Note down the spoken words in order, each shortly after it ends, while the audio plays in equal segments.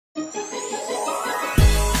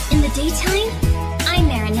daytime, I'm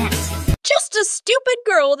Marinette. Just a stupid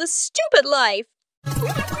girl with a stupid life.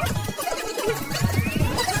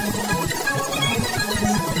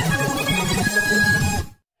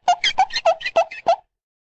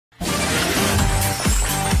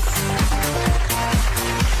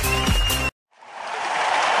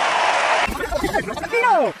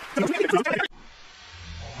 No!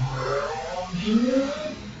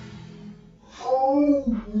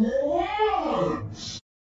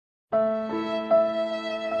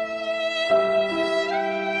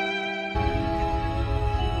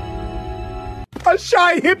 A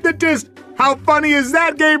shy hypnotist! How funny is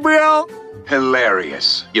that, Gabriel?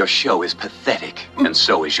 Hilarious. Your show is pathetic, and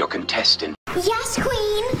so is your contestant. Yes,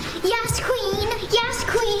 Queen! Yes, Queen! Yes,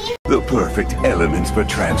 Queen! The perfect elements for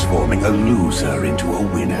transforming a loser into a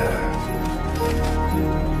winner.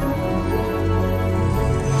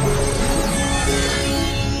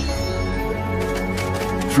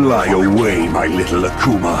 Fly away, my little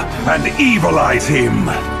Akuma, and evilize him!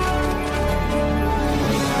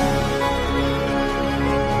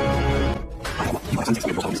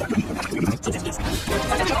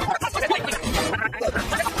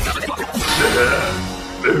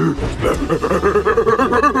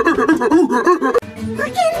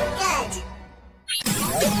 Freaking good!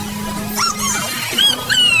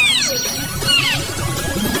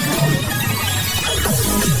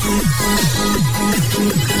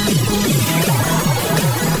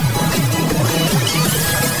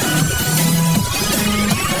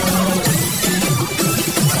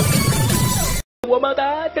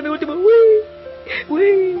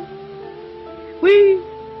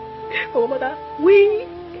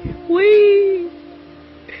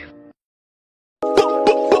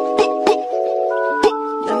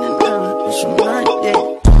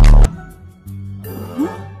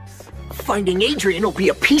 Finding Adrian will be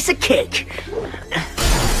a piece of cake.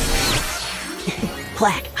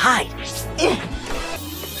 Black, hide.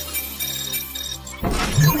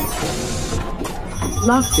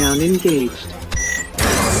 Lockdown engaged.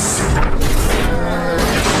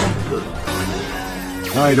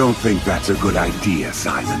 I don't think that's a good idea,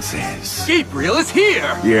 Simon says. Gabriel is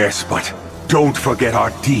here! Yes, but don't forget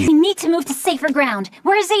our deal. We need to move to safer ground.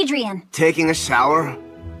 Where's Adrian? Taking a shower?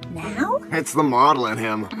 Now? It's the model in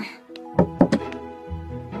him.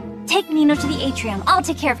 Take Nino to the atrium. I'll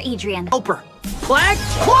take care of Adrian. Help her. Black,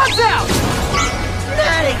 claws out!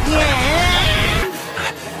 Not again!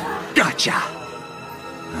 Gotcha!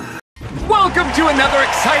 Welcome to another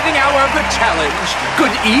exciting hour of the challenge.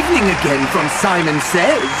 Good evening again from Simon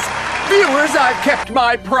Says. Viewers, I've kept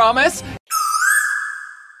my promise.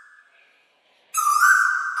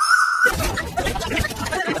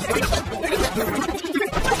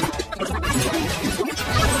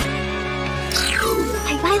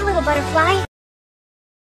 Bye, little butterfly.